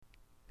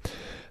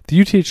The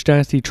UTH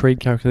Dynasty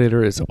Trade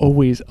Calculator is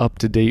always up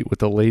to date with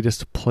the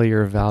latest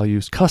player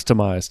values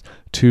customized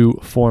to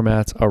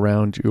formats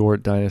around your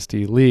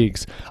Dynasty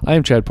leagues. I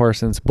am Chad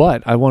Parsons,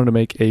 but I wanted to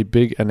make a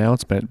big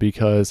announcement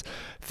because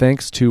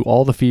thanks to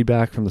all the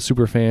feedback from the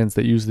super fans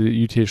that use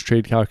the UTH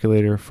Trade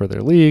Calculator for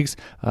their leagues,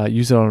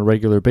 use it on a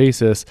regular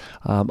basis,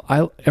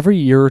 every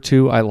year or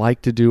two I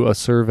like to do a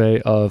survey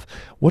of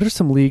what are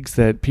some leagues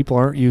that people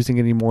aren't using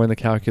anymore in the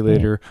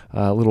calculator,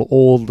 a little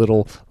old,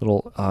 little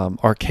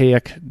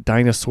archaic,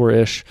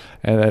 dinosaur-ish,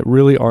 and that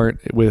really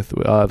aren't with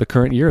the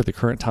current year, the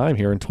current time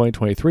here in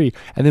 2023,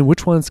 and then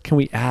which ones can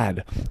we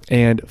add?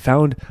 And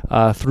found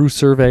through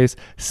surveys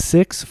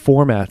 6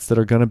 formats that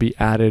are going to be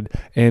added,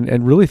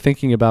 and really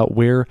thinking about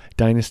where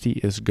Dynasty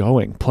is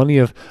going. Plenty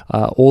of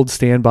old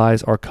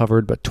standbys are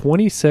covered, but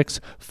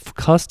 26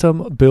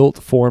 custom-built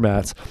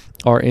formats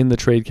are in the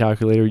trade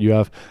calculator. You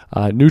have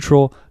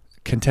neutral,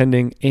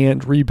 contending,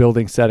 and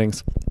rebuilding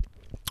settings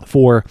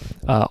for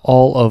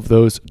all of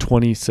those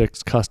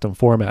 26 custom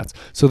formats.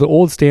 So the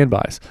old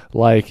standbys,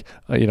 like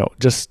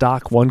just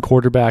stock one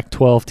quarterback,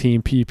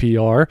 12-team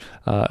PPR.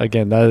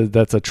 Again,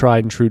 that's a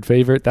tried and true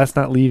favorite. That's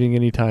not leaving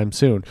anytime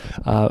soon.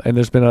 And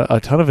there's been a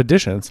ton of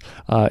additions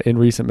in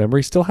recent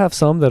memory. Still have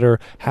some that are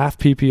half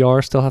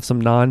PPR. Still have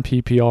some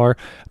non-PPR,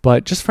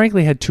 but just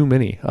frankly had too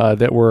many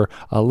that were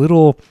a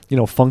little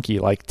funky,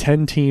 like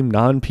 10-team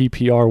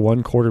non-PPR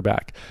one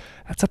quarterback.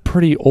 That's a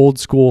pretty old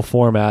school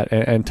format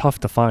and tough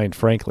to find,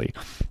 frankly.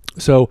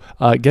 So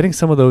getting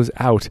some of those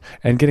out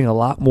and getting a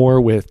lot more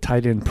with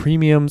tight end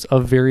premiums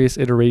of various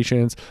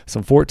iterations,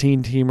 some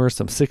 14-teamers,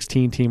 some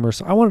 16-teamers.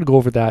 So I wanted to go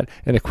over that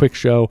in a quick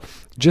show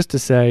just to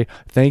say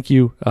thank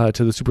you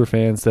to the super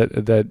fans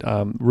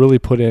that really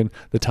put in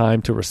the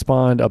time to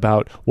respond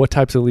about what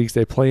types of leagues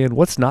they play in,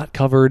 what's not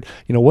covered,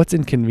 what's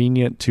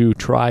inconvenient to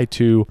try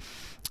to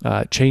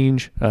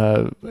change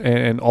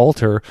and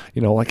alter,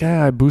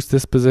 I boost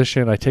this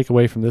position, I take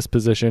away from this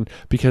position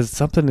because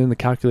something in the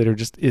calculator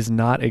just is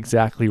not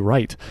exactly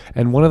right.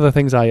 And one of the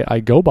things I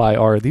go by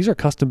are these are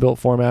custom built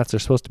formats. They're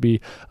supposed to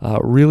be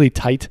really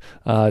tight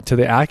to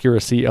the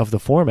accuracy of the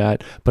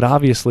format. But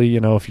obviously,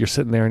 if you're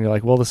sitting there and you're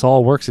like, well, this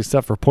all works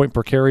except for point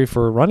per carry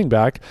for a running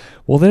back,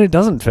 well, then it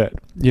doesn't fit.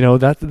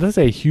 That's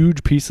a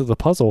huge piece of the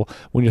puzzle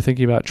when you're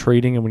thinking about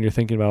trading and when you're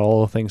thinking about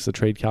all the things the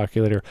trade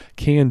calculator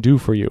can do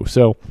for you.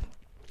 So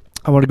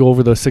I want to go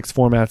over those 6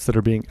 formats that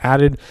are being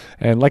added.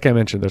 And like I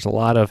mentioned, there's a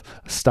lot of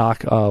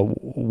stock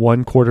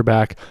one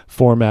quarterback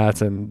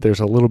formats, and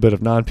there's a little bit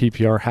of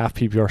non-PPR, half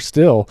PPR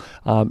still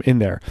in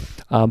there.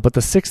 But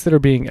the 6 that are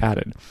being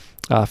added.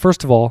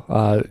 First of all,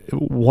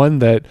 one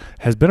that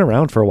has been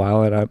around for a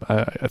while, and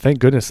I thank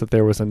goodness that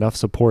there was enough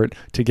support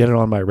to get it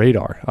on my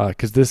radar,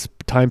 because this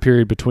time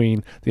period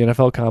between the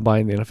NFL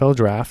Combine and the NFL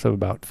Draft of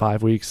about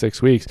 5 weeks, 6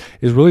 weeks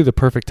is really the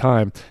perfect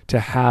time to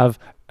have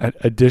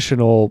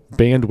additional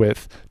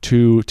bandwidth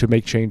to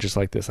make changes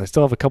like this. I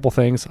still have a couple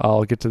things.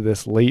 I'll get to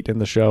this late in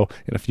the show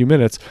in a few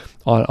minutes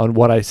on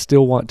what I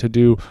still want to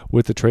do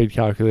with the trade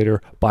calculator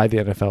by the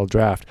NFL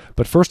Draft.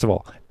 But first of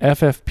all,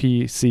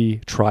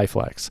 FFPC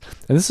Triflex.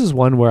 And this is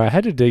one where I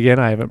had to dig in.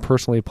 I haven't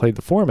personally played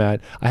the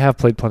format. I have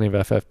played plenty of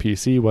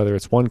FFPC, whether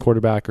it's one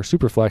quarterback or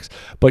Superflex,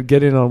 but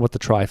get in on what the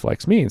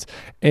Triflex means.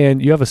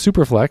 And you have a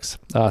Superflex,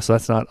 so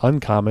that's not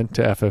uncommon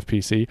to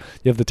FFPC.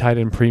 You have the tight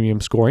end premium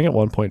scoring at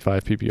 1.5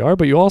 PPR,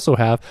 but you also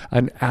have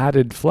an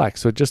added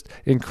flex. So it just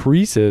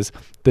increases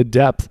the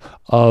depth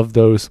of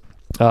those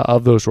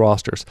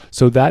rosters.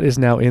 So that is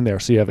now in there.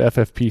 So you have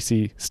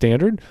FFPC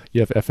Standard,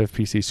 you have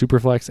FFPC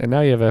Superflex, and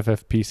now you have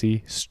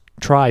FFPC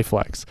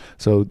Triflex.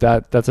 So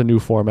that's a new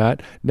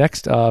format.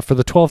 Next, for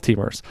the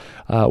 12-teamers,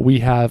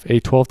 we have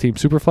a 12-team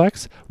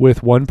Superflex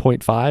with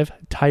 1.5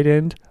 tight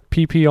end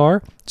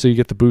PPR, so you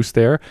get the boost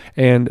there.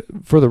 And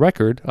for the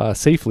record,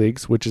 Safe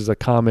Leagues, which is a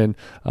common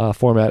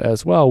format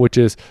as well, which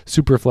is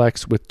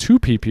Superflex with 2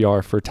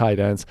 PPR for tight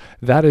ends,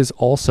 that is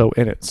also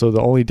in it. So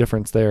the only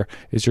difference there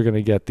is you're going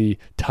to get the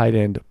tight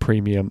end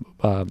premium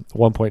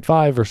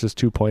 1.5 versus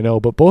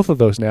 2.0, but both of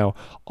those now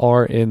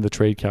are in the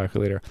trade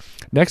calculator.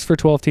 Next, for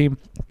 12-team,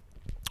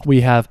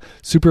 we have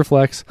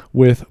Superflex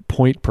with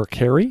point per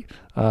carry.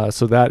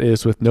 So that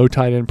is with no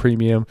tight end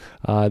premium.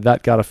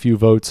 That got a few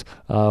votes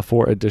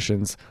for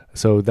additions.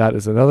 So that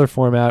is another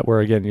format where,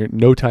 again, you're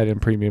no tight end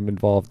premium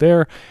involved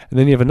there. And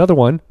then you have another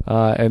one,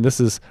 and this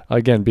is,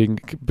 again,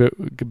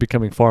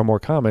 becoming far more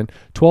common,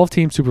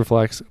 12-team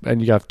Superflex,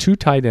 and you have 2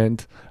 tight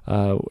end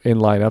in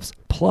lineups,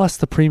 plus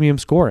the premium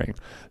scoring.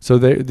 So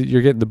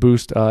you're getting the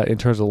boost in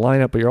terms of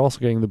lineup, but you're also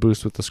getting the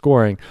boost with the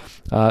scoring.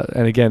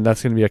 And again,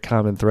 that's going to be a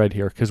common thread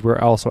here because we're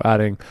also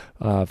adding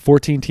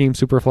 14-team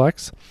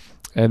Superflex.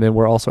 And then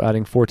we're also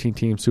adding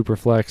 14-team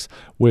Superflex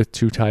with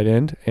 2 tight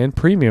end and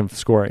premium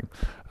scoring.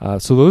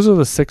 So those are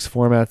the 6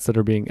 formats that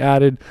are being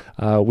added.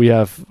 We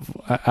have,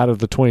 out of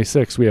the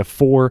 26, we have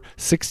 4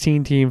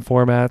 16-team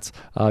formats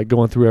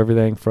going through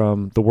everything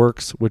from the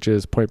works, which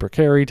is point per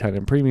carry, tight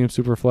end premium,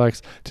 super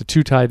flex, to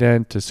 2 tight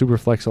end, to super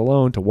flex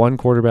alone, to 1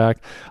 quarterback.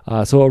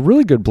 So a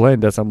really good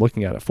blend as I'm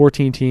looking at it.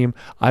 14-team,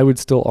 I would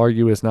still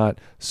argue is not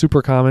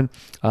super common.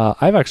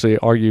 I've actually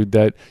argued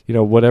that,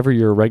 whatever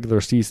your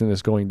regular season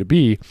is going to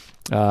be,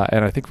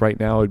 and I think right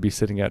now it would be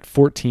sitting at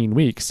 14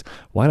 weeks,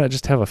 why not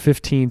just have a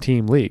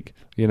 15-team league?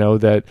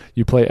 That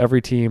you play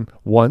every team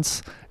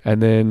once,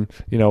 and then,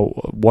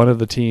 one of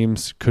the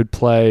teams could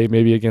play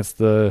maybe against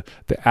the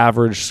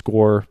average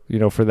score,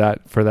 for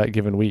that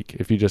given week,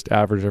 if you just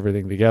average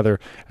everything together,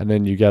 and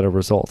then you get a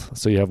result.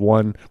 So you have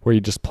one where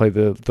you just play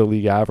the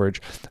league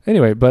average.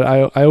 Anyway, but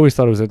I always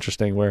thought it was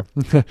interesting where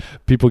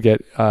people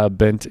get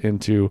bent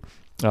into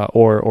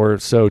or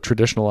so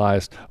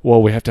traditionalized.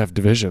 Well, we have to have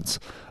divisions.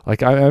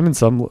 Like I'm in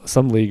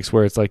some leagues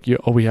where it's like,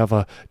 we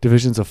have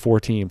divisions of 4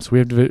 teams. We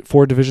have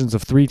 4 divisions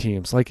of 3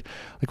 teams. Like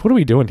what are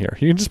we doing here?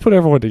 You can just put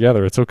everyone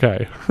together. It's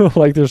okay.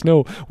 Like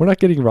we're not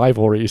getting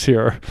rivalries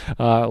here,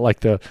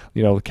 like the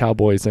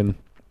Cowboys and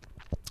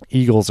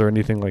Eagles or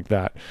anything like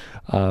that.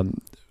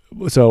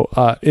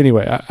 So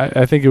anyway,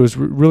 I think it was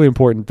really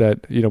important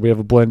that, we have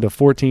a blend of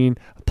 14,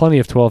 plenty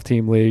of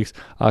 12-team leagues,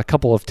 a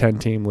couple of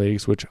 10-team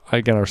leagues, which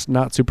again are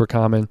not super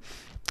common.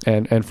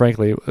 And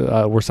frankly,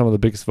 we're some of the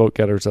biggest vote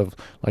getters of,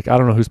 I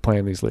don't know who's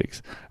playing these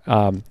leagues.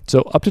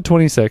 So up to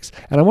 26.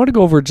 And I want to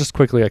go over just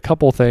quickly a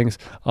couple things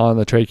on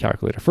the trade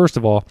calculator. First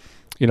of all,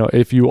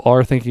 if you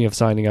are thinking of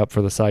signing up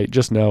for the site,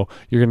 just know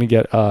you're going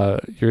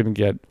to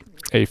get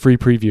a free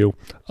preview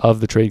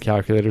of the trade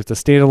calculator. It's a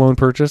standalone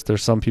purchase.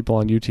 There's some people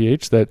on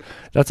UTH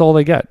that's all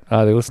they get.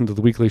 They listen to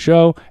the weekly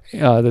show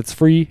that's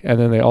free, and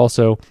then they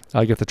also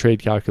get the trade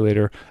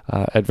calculator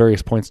at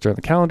various points during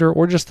the calendar,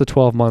 or just the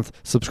 12-month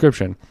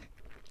subscription.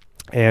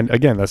 And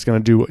again, that's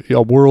going to do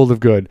a world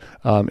of good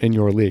in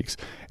your leagues.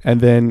 And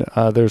then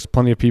there's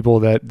plenty of people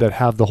that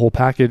have the whole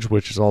package,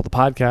 which is all the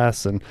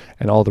podcasts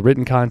and all the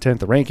written content,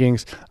 the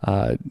rankings,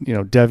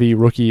 Devy,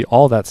 rookie,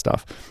 all that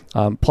stuff,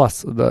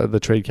 plus the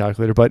trade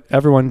calculator. But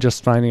everyone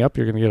just signing up,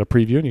 you're going to get a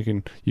preview,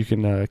 and you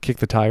can kick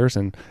the tires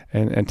and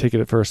take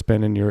it for a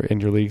spin in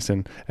your leagues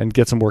and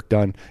get some work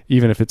done,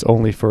 even if it's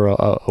only for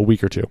a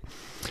week or two.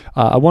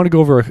 I want to go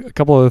over a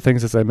couple other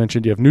things. As I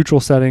mentioned, you have neutral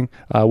setting,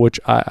 which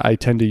I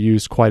tend to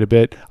use quite a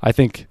bit. I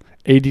think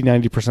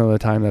 80-90% of the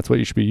time, that's what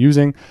you should be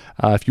using.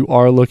 If you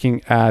are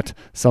looking at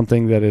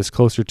something that is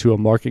closer to a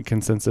market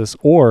consensus,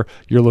 or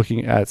you're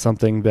looking at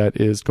something that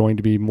is going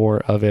to be more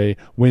of a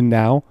win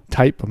now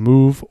type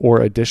move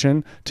or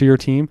addition to your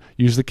team,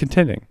 use the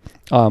contending.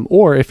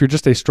 Or if you're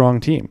just a strong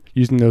team,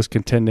 using those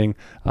contending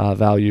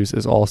values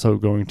is also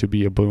going to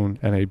be a boon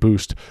and a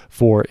boost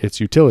for its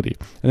utility.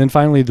 And then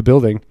finally, the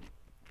building,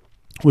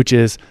 which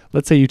is,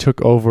 let's say you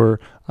took over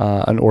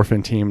an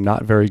orphan team,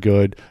 not very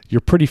good,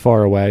 you're pretty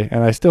far away,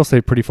 and I still say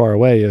pretty far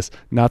away is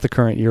not the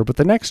current year, but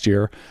the next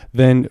year,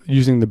 then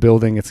using the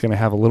building, it's going to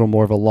have a little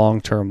more of a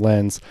long-term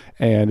lens,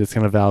 and it's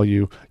going to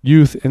value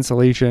youth,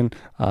 insulation,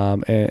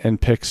 and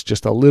picks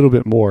just a little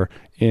bit more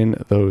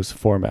in those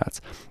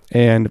formats.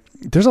 And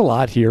there's a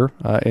lot here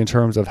in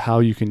terms of how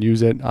you can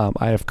use it.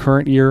 I have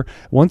current year.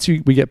 Once we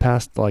get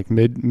past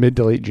mid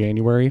to late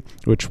January,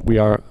 which we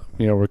are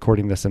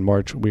recording this in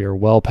March, we are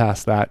well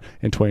past that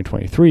in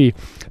 2023,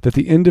 that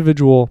the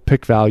individual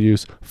pick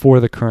values for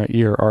the current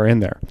year are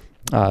in there.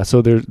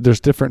 So there's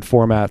different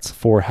formats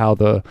for how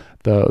the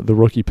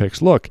rookie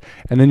picks look.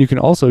 And then you can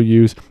also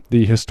use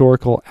the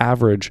historical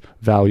average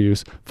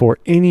values for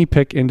any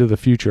pick into the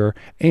future.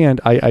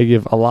 And I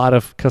give a lot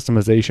of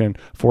customization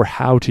for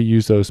how to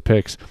use those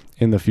picks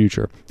in the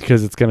future,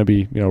 because it's going to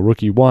be,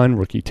 rookie 1,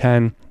 rookie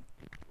 10,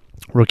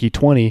 rookie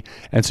 20.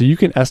 And so you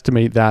can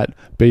estimate that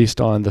based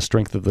on the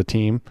strength of the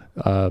team,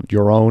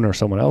 your own or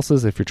someone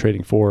else's, if you're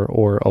trading for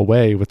or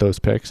away with those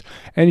picks.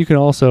 And you can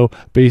also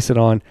base it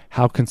on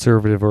how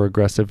conservative or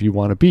aggressive you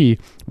want to be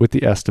with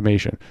the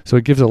estimation. So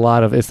it gives a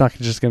lot of, it's not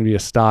just going to be a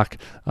stock,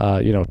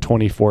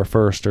 24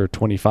 first or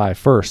 25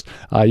 first.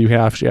 You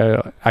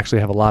actually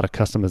have a lot of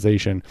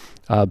customization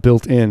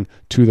built in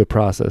to the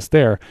process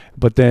there.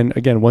 But then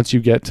again, once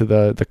you get to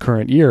the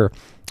current year,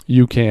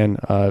 you can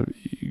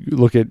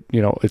look at,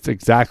 it's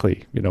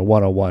exactly,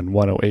 101,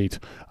 108,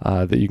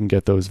 that you can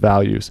get those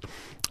values.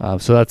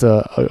 So that's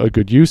a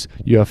good use.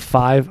 You have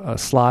 5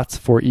 slots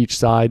for each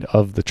side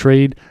of the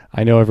trade.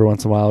 I know every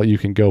once in a while you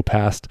can go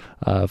past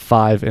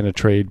 5 in a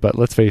trade, but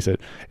let's face it,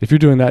 if you're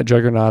doing that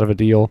juggernaut of a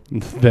deal,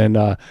 then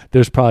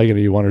there's probably going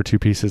to be 1 or 2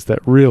 pieces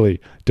that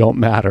really don't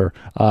matter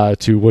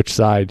to which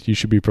side you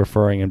should be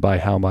preferring and by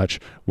how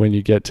much when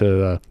you get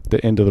to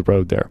the end of the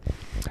road there.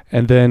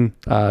 And then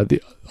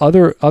the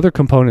other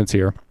components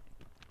here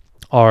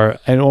are,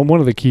 and one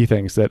of the key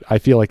things that I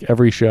feel like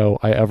every show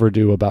I ever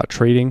do about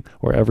trading,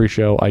 or every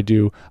show I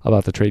do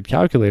about the trade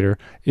calculator,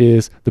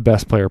 is the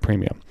best player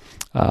premium.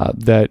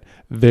 That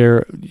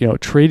they're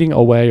trading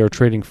away or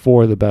trading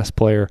for the best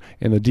player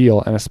in the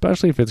deal, and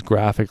especially if it's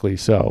graphically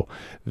so,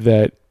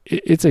 that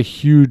it's a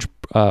huge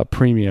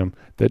premium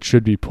that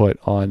should be put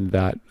on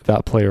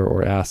that player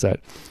or asset.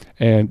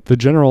 And the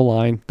general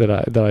line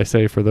that I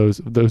say for those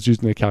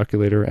using the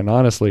calculator, and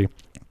honestly,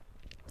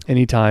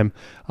 anytime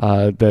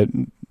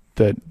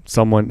that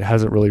someone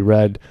hasn't really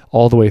read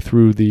all the way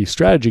through the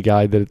strategy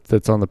guide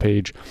that's on the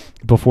page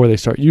before they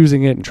start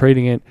using it and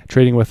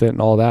trading with it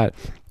and all that,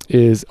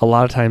 is a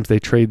lot of times they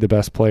trade the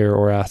best player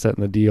or asset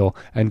in the deal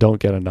and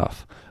don't get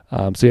enough.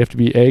 So you have to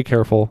be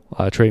careful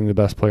trading the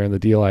best player in the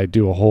deal. I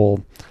do a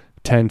whole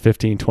 10,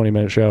 15,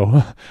 20-minute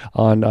show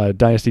on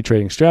dynasty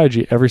trading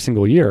strategy every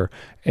single year.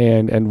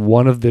 And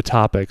one of the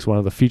topics, one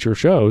of the feature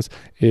shows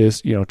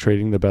is,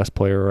 trading the best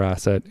player or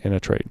asset in a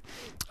trade.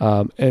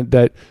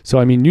 So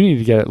you need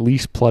to get at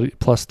least plus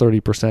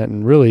 30%.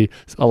 And really,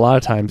 a lot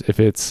of times, if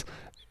it's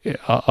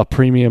a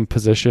premium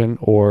position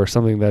or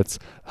something that's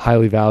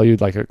highly valued,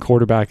 like a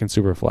quarterback in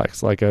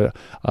Superflex, like a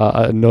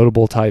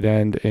notable tight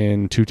end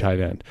in 2 tight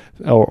end,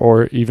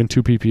 or even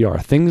 2 PPR,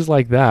 things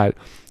like that,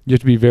 you have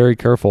to be very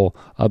careful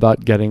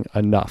about getting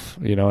enough,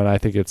 and I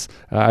think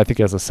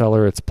as a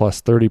seller, it's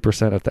plus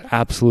 30% at the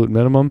absolute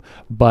minimum,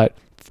 but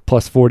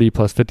plus 40,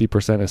 plus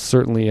 50% is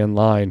certainly in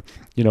line,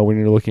 when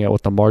you're looking at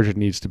what the margin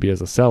needs to be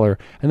as a seller.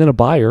 And then a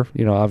buyer,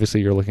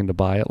 obviously you're looking to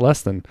buy at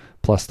less than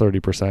plus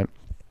 30%.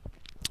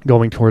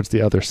 Going towards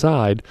the other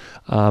side,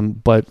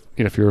 but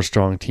if you're a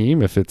strong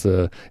team, if it's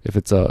a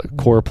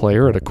core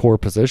player at a core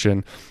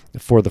position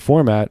for the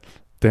format,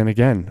 then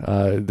again,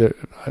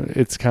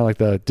 it's kind of like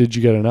the did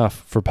you get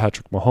enough for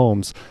Patrick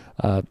Mahomes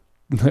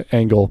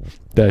angle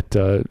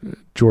that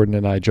Jordan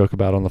and I joke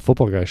about on the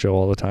Football Guy show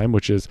all the time,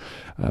 which is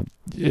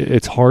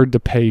it's hard to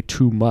pay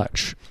too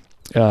much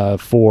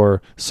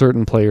for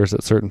certain players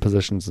at certain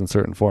positions in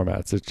certain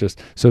formats. It's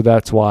just, so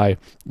that's why,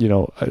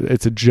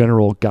 it's a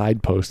general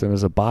guidepost. And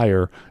as a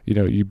buyer,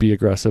 you be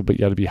aggressive, but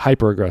you got to be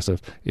hyper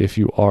aggressive if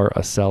you are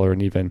a seller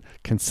and even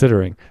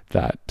considering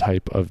that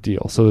type of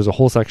deal. So there's a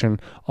whole section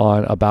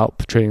on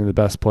about trading the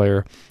best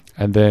player.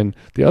 And then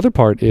the other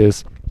part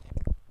is,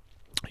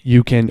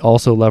 you can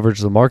also leverage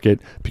the market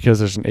because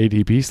there's an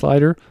ADP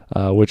slider,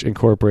 which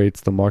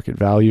incorporates the market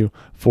value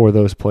for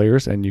those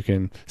players, and you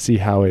can see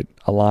how it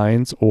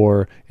aligns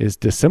or is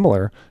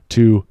dissimilar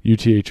to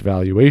UTH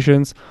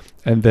valuations.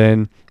 And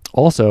then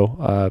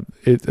also,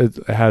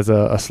 it has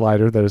a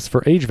slider that is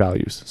for age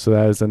values. So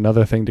that is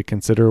another thing to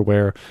consider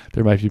where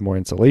there might be more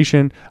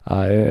insulation.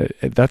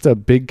 That's a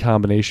big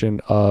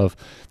combination of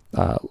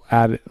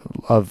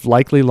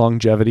likely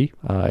longevity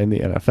in the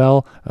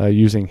NFL,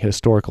 using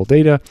historical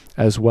data,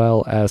 as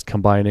well as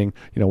combining,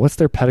 what's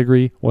their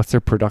pedigree, what's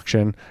their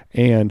production,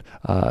 and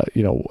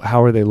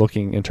how are they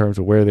looking in terms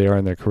of where they are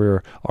in their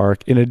career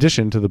arc, in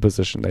addition to the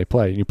position they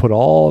play. You put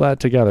all that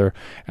together,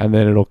 and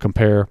then it'll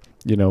compare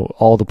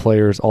all the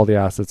players, all the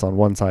assets on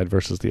one side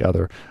versus the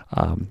other,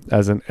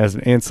 as an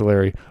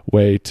ancillary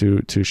way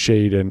to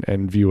shade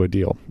and view a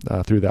deal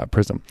through that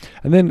prism.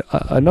 And then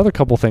another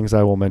couple things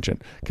I will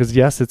mention, because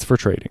yes, it's for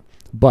trading,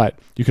 but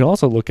you can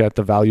also look at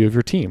the value of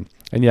your team.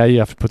 And yeah, you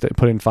have to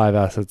put in 5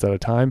 assets at a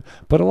time.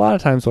 But a lot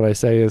of times what I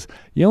say is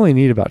you only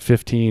need about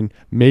 15,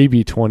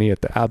 maybe 20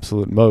 at the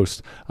absolute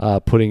most,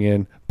 putting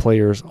in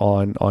players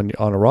on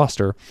a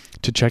roster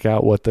to check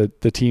out what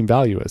the team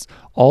value is.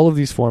 All of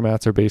these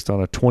formats are based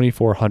on a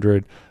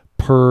 2,400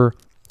 per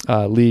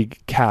league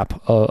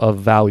cap of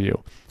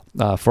value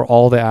for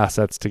all the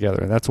assets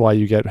together. And that's why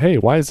you get, hey,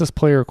 why is this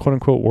player quote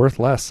unquote worth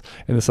less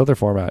in this other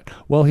format?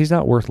 Well, he's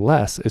not worth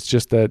less. It's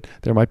just that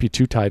there might be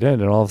 2 tight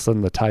ends and all of a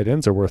sudden the tight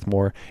ends are worth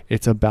more.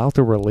 It's about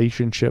the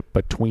relationship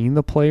between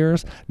the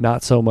players,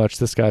 not so much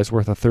this guy's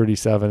worth a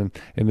 37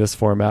 in this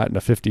format and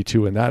a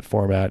 52 in that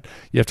format.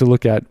 You have to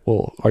look at,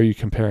 well, are you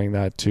comparing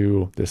that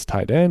to this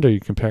tight end? Are you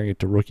comparing it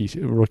to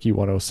rookie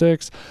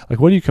 106? Like,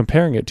 what are you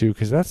comparing it to?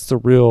 Because that's the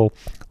real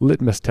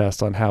litmus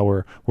test on how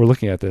we're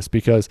looking at this,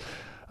 because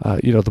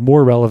the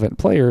more relevant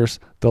players,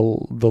 the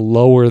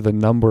lower the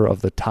number of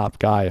the top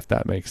guy, if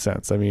that makes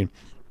sense. I mean,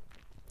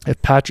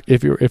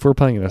 if we're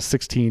playing in a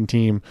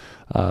 16-team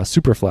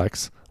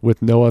Superflex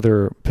with no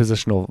other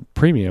positional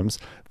premiums,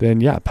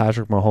 then yeah,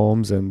 Patrick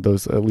Mahomes and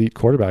those elite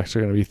quarterbacks are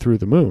going to be through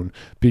the moon,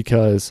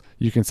 because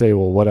you can say,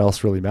 well, what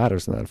else really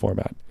matters in that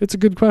format? It's a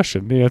good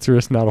question. The answer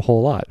is not a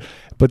whole lot.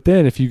 But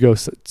then if you go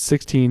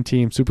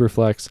 16-team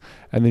Superflex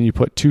and then you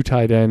put 2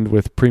 tight end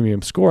with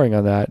premium scoring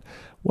on that,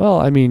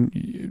 well, I mean,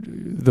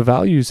 the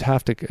values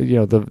have to,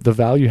 the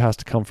value has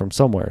to come from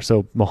somewhere.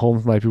 So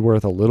Mahomes might be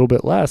worth a little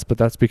bit less, but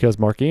that's because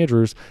Mark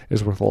Andrews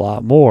is worth a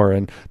lot more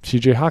and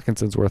TJ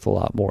Hawkinson's worth a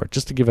lot more,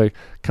 just to give a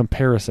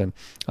comparison.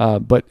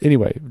 But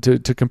anyway,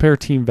 to compare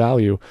team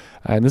value,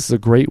 and this is a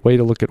great way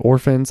to look at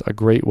orphans, a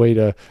great way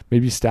to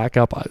maybe stack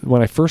up.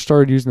 When I first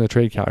started using the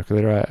trade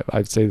calculator,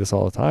 I'd say this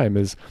all the time,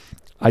 is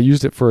I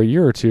used it for a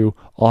year or two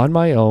on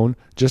my own,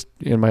 just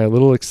in my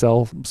little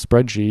Excel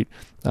spreadsheet,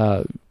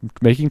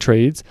 making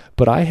trades.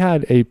 But I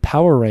had a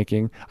power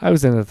ranking. I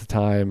was in at the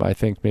time, I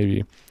think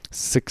maybe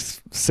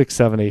 6,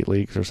 7, 8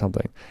 leagues or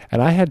something.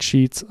 And I had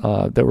sheets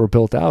that were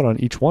built out on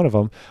each one of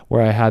them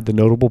where I had the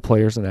notable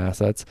players and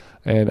assets,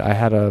 and I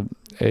had a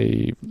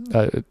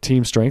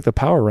team strength, a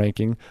power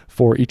ranking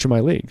for each of my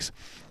leagues.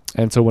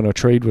 And so when a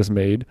trade was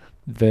made,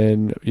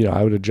 then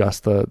I would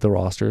adjust the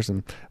rosters,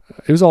 and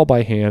it was all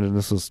by hand, and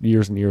this was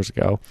years and years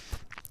ago.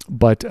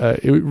 But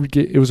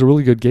it was a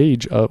really good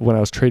gauge when I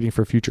was trading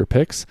for future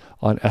picks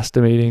on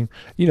estimating.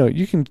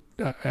 You can.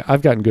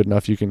 I've gotten good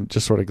enough. You can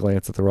just sort of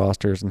glance at the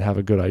rosters and have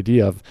a good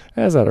idea of,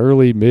 is that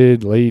early,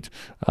 mid, late?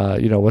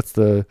 What's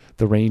the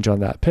range on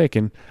that pick?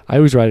 And I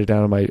always write it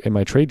down in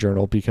my trade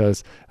journal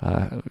because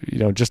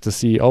just to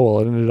see. Oh well,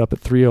 it ended up at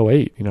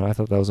 308. I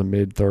thought that was a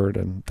mid third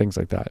and things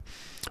like that.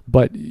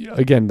 But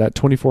again, that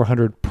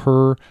 2,400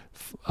 per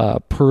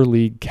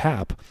league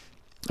cap.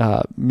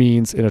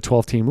 Means in a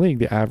 12-team league,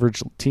 the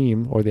average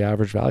team or the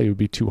average value would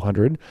be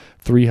 200.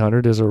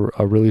 300 is a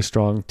really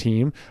strong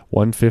team.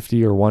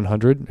 150 or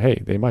 100,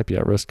 hey, they might be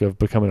at risk of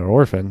becoming an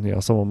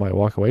orphan. Someone might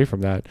walk away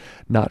from that,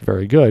 not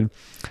very good.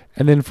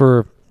 And then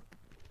for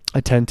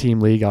a 10-team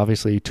league,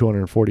 obviously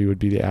 240 would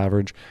be the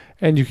average,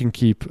 and you can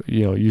keep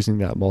using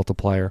that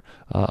multiplier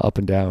up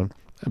and down.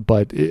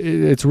 But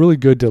it's really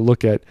good to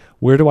look at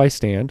where do I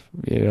stand,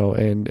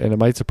 and it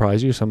might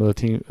surprise you. Some of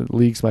the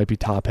leagues might be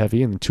top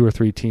heavy, and 2 or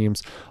 3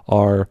 teams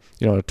are,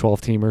 a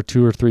 12-teamer.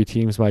 2 or 3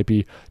 teams might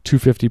be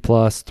 250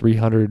 plus,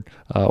 300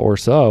 or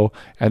so,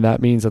 and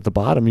that means at the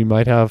bottom you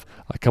might have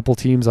a couple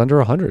teams under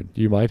 100.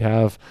 You might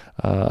have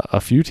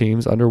a few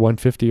teams under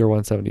 150 or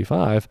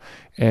 175,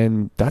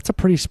 and that's a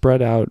pretty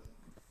spread out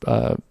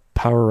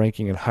power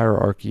ranking and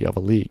hierarchy of a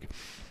league.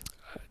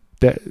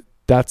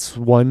 That's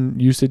one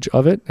usage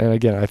of it. And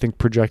again, I think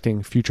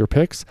projecting future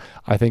picks,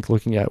 I think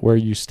looking at where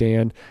you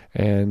stand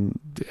and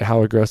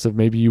how aggressive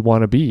maybe you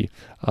want to be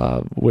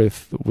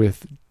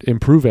with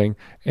improving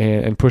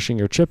and pushing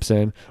your chips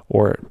in,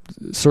 or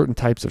certain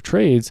types of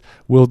trades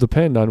will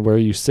depend on where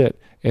you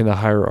sit in the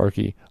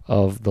hierarchy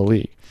of the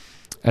league.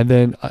 And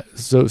then,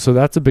 so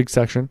that's a big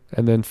section.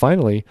 And then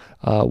finally,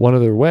 one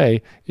other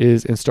way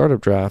is in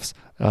startup drafts,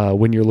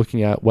 when you're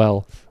looking at,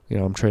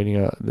 I'm trading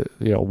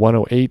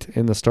 108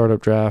 in the startup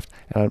draft,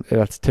 and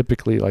that's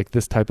typically like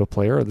this type of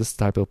player, or this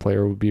type of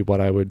player would be what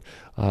I would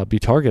be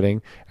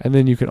targeting. And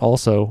then you can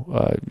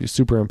also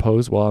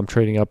superimpose, I'm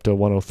trading up to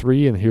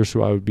 103, and here's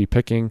who I would be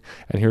picking,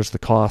 and here's the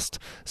cost.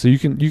 So you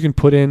can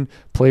put in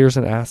players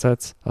and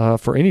assets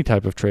for any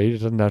type of trade. It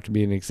doesn't have to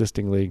be an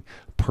existing league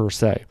per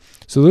se.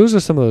 So those are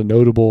some of the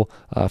notable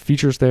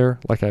features there.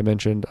 Like I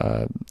mentioned,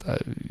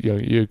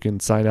 you can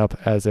sign up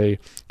as a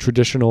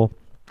traditional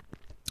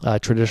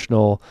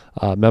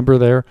member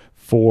there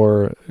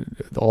for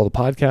all the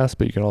podcasts,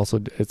 but you can also,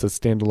 it's a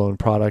standalone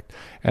product.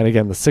 And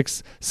again, the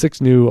six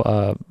new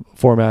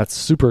formats,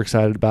 super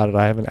excited about it.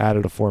 I haven't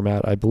added a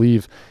format. I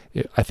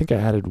think I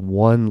added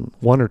one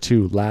or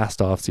two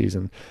last off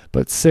season,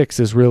 but 6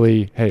 is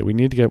really, hey, we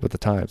need to get with the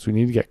times. We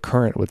need to get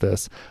current with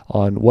this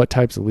on what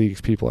types of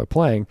leagues people are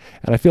playing.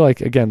 And I feel like,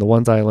 again, the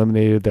ones I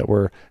eliminated that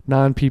were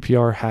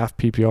non-PPR, half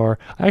PPR,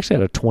 I actually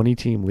had a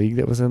 20-team league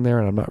that was in there,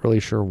 and I'm not really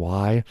sure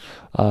why.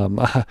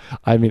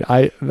 I mean,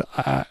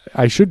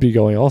 I should be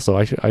going also.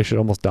 I should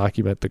almost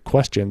document the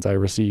questions I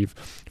receive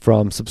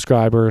from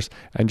subscribers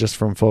and just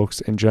from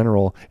folks in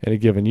general in a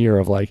given year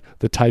of like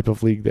the type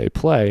of league they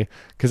play,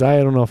 because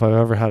I don't know if I've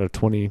ever had a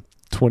 20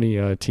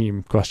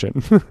 team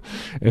question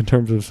in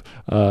terms of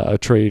a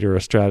trade or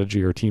a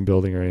strategy or team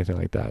building or anything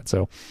like that.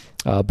 So,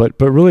 but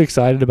really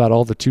excited about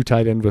all the 2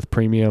 tight end with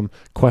premium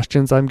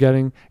questions I'm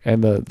getting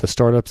and the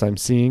startups I'm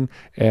seeing,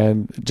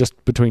 and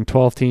just between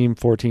 12 team,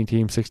 14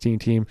 team, 16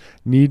 team,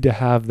 need to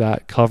have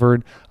that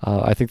covered.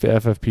 I think the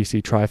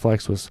FFPC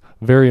Triflex was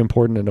very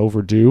important and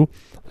overdue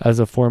as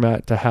a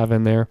format to have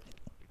in there.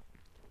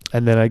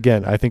 And then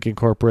again, I think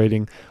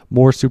incorporating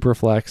more super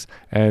flex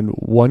and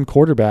one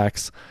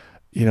quarterbacks,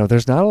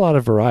 there's not a lot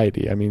of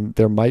variety. I mean,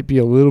 there might be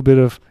a little bit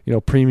of,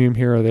 premium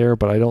here or there,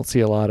 but I don't see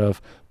a lot of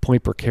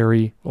point per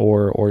carry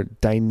or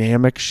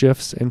dynamic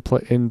shifts in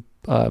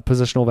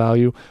positional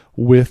value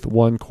with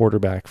one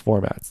quarterback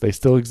formats. They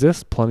still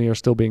exist. Plenty are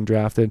still being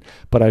drafted,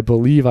 but I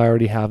believe I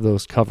already have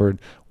those covered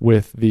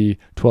with the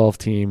 12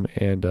 team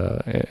and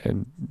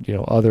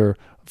other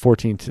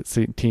 14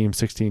 team,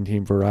 16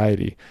 team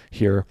variety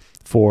here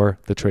for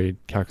the trade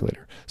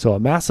calculator. So a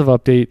massive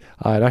update.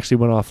 It actually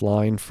went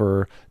offline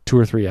for 2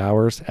 or 3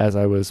 hours as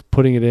I was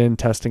putting it in,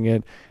 testing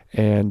it.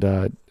 And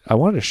I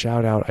wanted to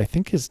shout out, I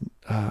think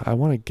I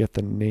want to get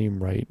the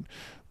name right,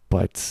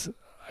 but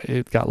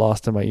it got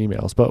lost in my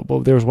emails.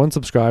 But there was one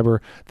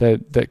subscriber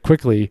that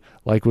quickly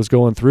was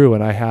going through,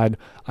 and I had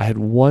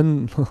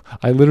one,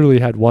 I literally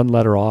had one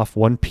letter off,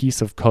 one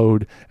piece of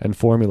code and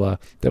formula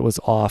that was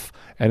off,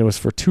 and it was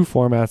for 2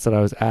 formats that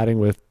I was adding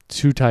with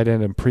 2 tight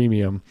end and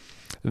premium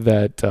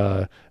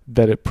that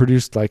it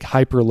produced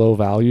hyper low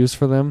values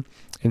for them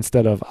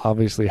instead of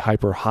obviously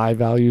hyper high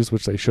values,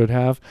 which they should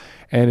have.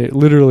 And it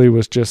literally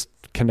was just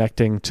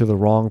connecting to the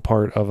wrong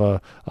part of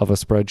a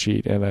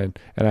spreadsheet, and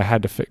I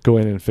had to go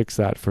in and fix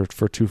that for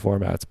 2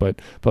 formats.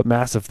 But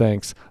massive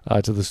thanks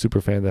to the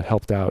superfan that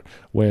helped out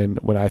when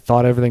I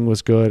thought everything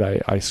was good.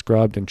 I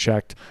scrubbed and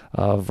checked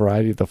a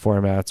variety of the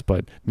formats,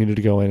 but needed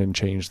to go in and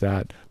change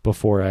that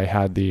before I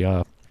had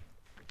the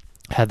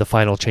had the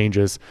final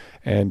changes,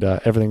 and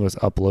everything was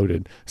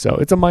uploaded. So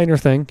it's a minor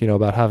thing,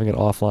 about having it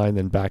offline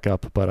then back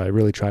up, but I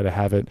really try to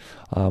have it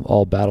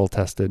all battle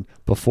tested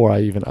before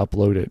I even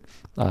upload it.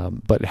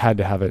 But had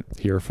to have it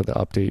here for the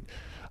update.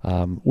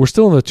 We're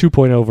still in the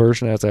 2.0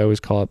 version, as I always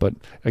call it, but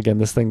again,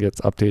 this thing gets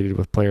updated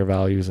with player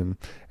values and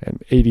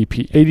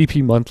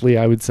ADP monthly,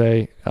 I would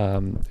say,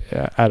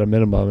 at a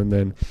minimum, and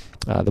then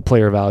the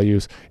player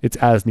values, it's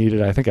as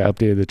needed. I think I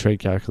updated the trade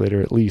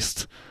calculator at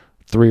least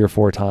 3 or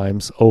 4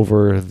 times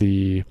over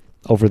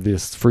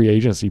this free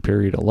agency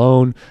period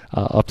alone,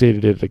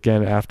 updated it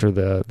again after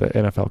the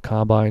NFL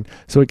Combine.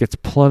 So it gets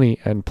plenty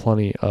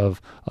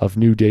of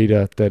new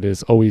data that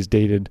is always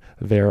dated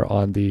there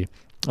on the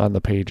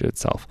page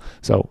itself.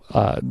 So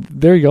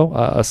there you go,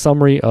 a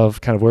summary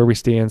of kind of where we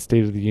stand,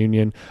 State of the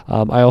Union.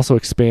 I also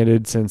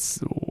expanded,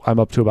 since I'm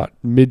up to about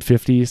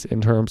mid-50s in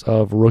terms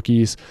of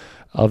rookies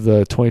of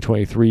the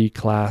 2023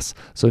 class.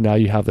 So now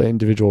you have the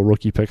individual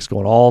rookie picks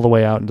going all the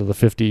way out into the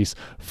 50s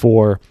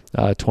for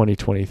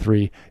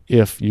 2023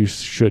 if you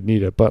should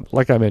need it. But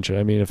like I mentioned,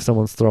 I mean, if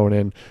someone's throwing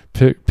in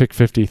pick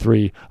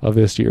 53 of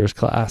this year's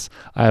class,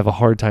 I have a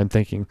hard time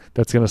thinking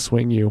that's going to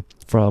swing you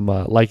from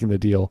liking the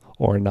deal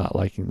or not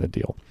liking the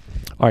deal.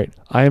 All right,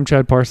 I am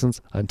Chad Parsons.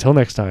 Until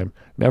next time,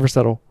 never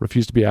settle,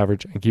 refuse to be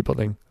average, and keep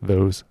building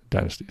those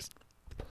dynasties.